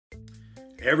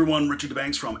Hey everyone, Richard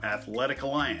DeBanks from Athletic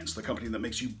Alliance, the company that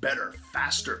makes you better,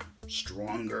 faster,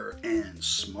 stronger, and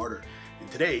smarter. And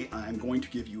today I'm going to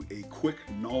give you a quick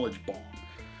knowledge bomb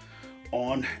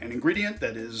on an ingredient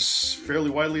that is fairly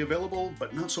widely available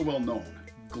but not so well known,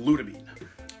 glutamine.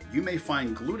 You may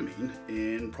find glutamine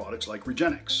in products like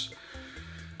Regenix.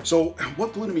 So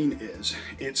what glutamine is,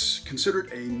 it's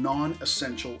considered a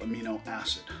non-essential amino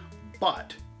acid,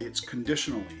 but it's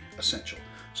conditionally essential.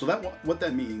 So what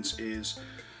that means is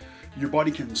your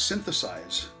body can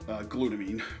synthesize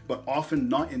glutamine, but often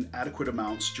not in adequate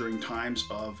amounts during times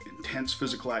of intense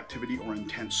physical activity or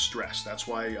intense stress. That's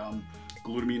why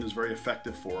glutamine is very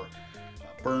effective for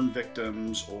burn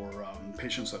victims or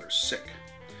patients that are sick.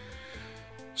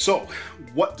 So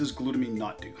what does glutamine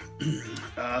not do?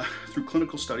 Through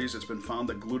clinical studies, it's been found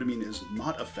that glutamine is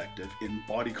not effective in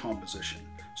body composition.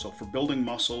 So for building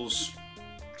muscles,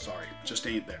 sorry, just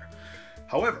ain't there.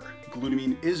 However,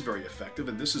 glutamine is very effective,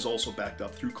 and this is also backed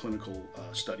up through clinical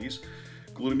studies.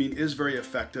 Glutamine is very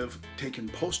effective taken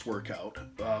post-workout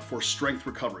for strength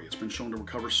recovery. It's been shown to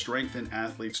recover strength in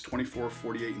athletes 24,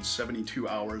 48, and 72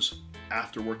 hours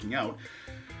after working out.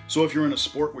 So if you're in a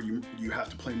sport where you have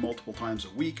to play multiple times a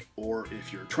week, or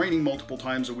if you're training multiple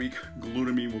times a week,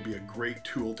 glutamine will be a great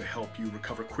tool to help you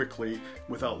recover quickly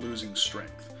without losing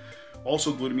strength.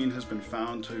 Also, glutamine has been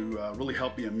found to really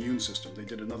help the immune system. They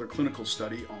did another clinical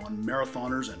study on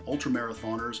marathoners and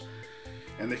ultramarathoners,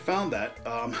 and they found that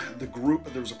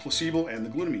there was a placebo and the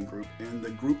glutamine group. And the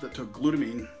group that took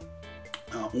glutamine,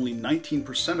 only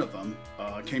 19% of them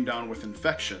came down with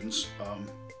infections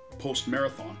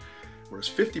post-marathon, whereas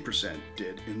 50%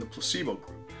 did in the placebo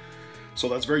group. So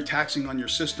that's very taxing on your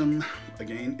system.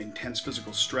 Again, intense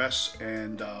physical stress,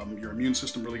 and your immune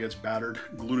system really gets battered.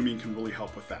 Glutamine can really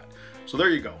help with that. So there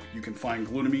you go. You can find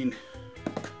glutamine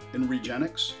in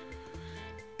Regenix,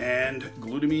 and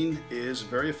glutamine is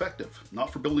very effective,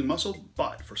 not for building muscle,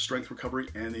 but for strength recovery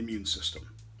and the immune system.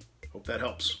 Hope that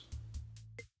helps.